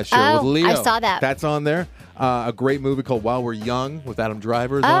Street from last year with Leo. I saw that. That's on there. A great movie called While We're Young with Adam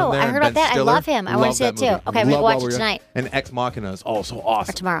Driver is Oh, on there. I heard about that. I love him. I want to see it too. Okay, I'm going to watch it tonight. And Ex Machina is also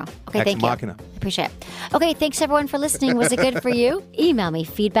awesome. Or tomorrow. Okay, thank Machina. you. Appreciate it. Okay, thanks everyone for listening. Was it good for you? Email me,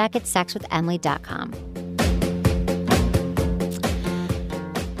 feedback@sexwithemily.com.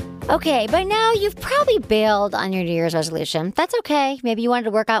 Okay, by now you've probably bailed on your New Year's resolution. That's okay. Maybe you wanted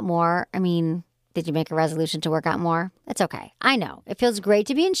to work out more. I mean, did you make a resolution to work out more? It's okay. I know. It feels great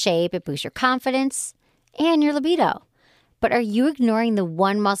to be in shape. It boosts your confidence and your libido. But are you ignoring the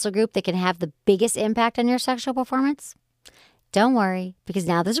one muscle group that can have the biggest impact on your sexual performance? Don't worry, because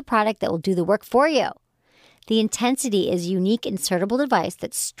now there's a product that will do the work for you. The Intensity is a unique insertable device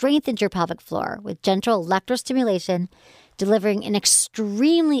that strengthens your pelvic floor with gentle electrostimulation, delivering an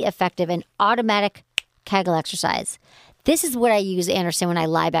extremely effective and automatic Kegel exercise. This is what I use, Anderson, when I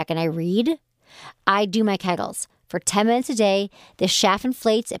lie back and I read. I do my Kegels. For 10 minutes a day, the shaft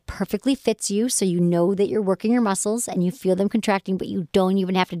inflates. It perfectly fits you, so you know that you're working your muscles and you feel them contracting, but you don't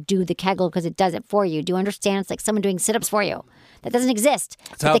even have to do the Kegel because it does it for you. Do you understand? It's like someone doing sit-ups for you. That doesn't exist.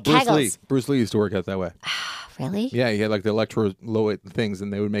 That's how Bruce Lee used to work out that way. Really? Yeah, he had like the electro things,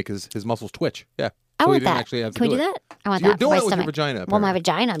 and they would make his muscles twitch. Yeah. I So want he didn't that. actually have to Can we do do it. that? I want So you're that. doing My it with your stomach. vagina, Well, my apparently.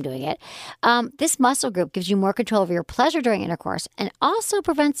 vagina, I'm doing it. This muscle group gives you more control over your pleasure during intercourse and also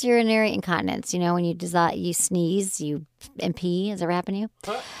prevents urinary incontinence. You know, when you sneeze, you and pee. Has ever happened to you?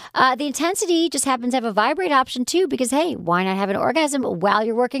 The Intensity just happens to have a vibrate option too, because hey, why not have an orgasm while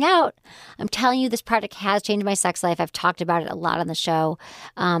you're working out? I'm telling you, this product has changed my sex life. I've talked about it a lot on the show.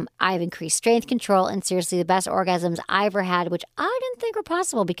 I've increased strength control and seriously the best orgasms I ever had, which I didn't think were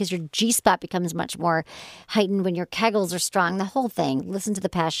possible because your G-spot becomes much more heightened when your Kegels are strong. The whole thing. Listen to the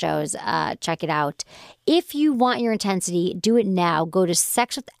past shows. Check it out. If you want your Intensity, do it now. Go to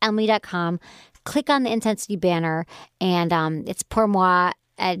sexwithemily.com. Click on the Intensity banner, and it's Pour Moi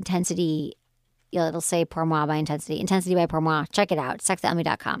at Intensity. It'll say Pour Moi by Intensity. Intensity by Pour Moi. Check it out.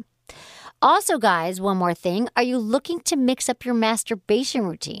 Sexwithemily.com. Also, guys, one more thing. Are you looking to mix up your masturbation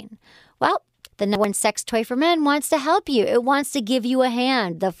routine? Well, the number one sex toy for men wants to help you. It wants to give you a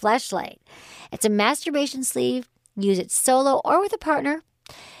hand, the Fleshlight. It's a masturbation sleeve. Use it solo or with a partner.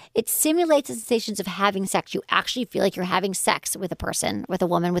 It simulates the sensations of having sex. You actually feel like you're having sex with a person, with a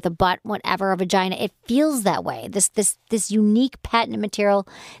woman, with a butt, whatever, a vagina. It feels that way. This unique patented material,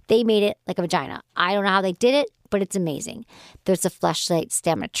 they made it like a vagina. I don't know how they did it, but it's amazing. There's the Fleshlight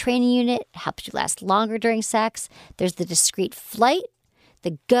Stamina Training Unit. It helps you last longer during sex. There's the Discreet Flight.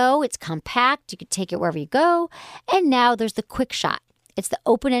 The Go, it's compact. You can take it wherever you go. And now there's the Quick Shot. It's the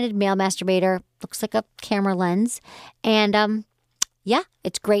open-ended male masturbator. Looks like a camera lens. And yeah,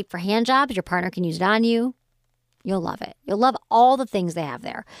 it's great for hand jobs. Your partner can use it on you. You'll love it. You'll love all the things they have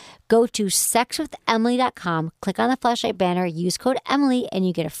there. Go to sexwithemily.com, click on the Fleshlight banner, use code Emily, and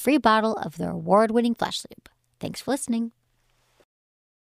you get a free bottle of the award-winning Flesh Lube. Thanks for listening.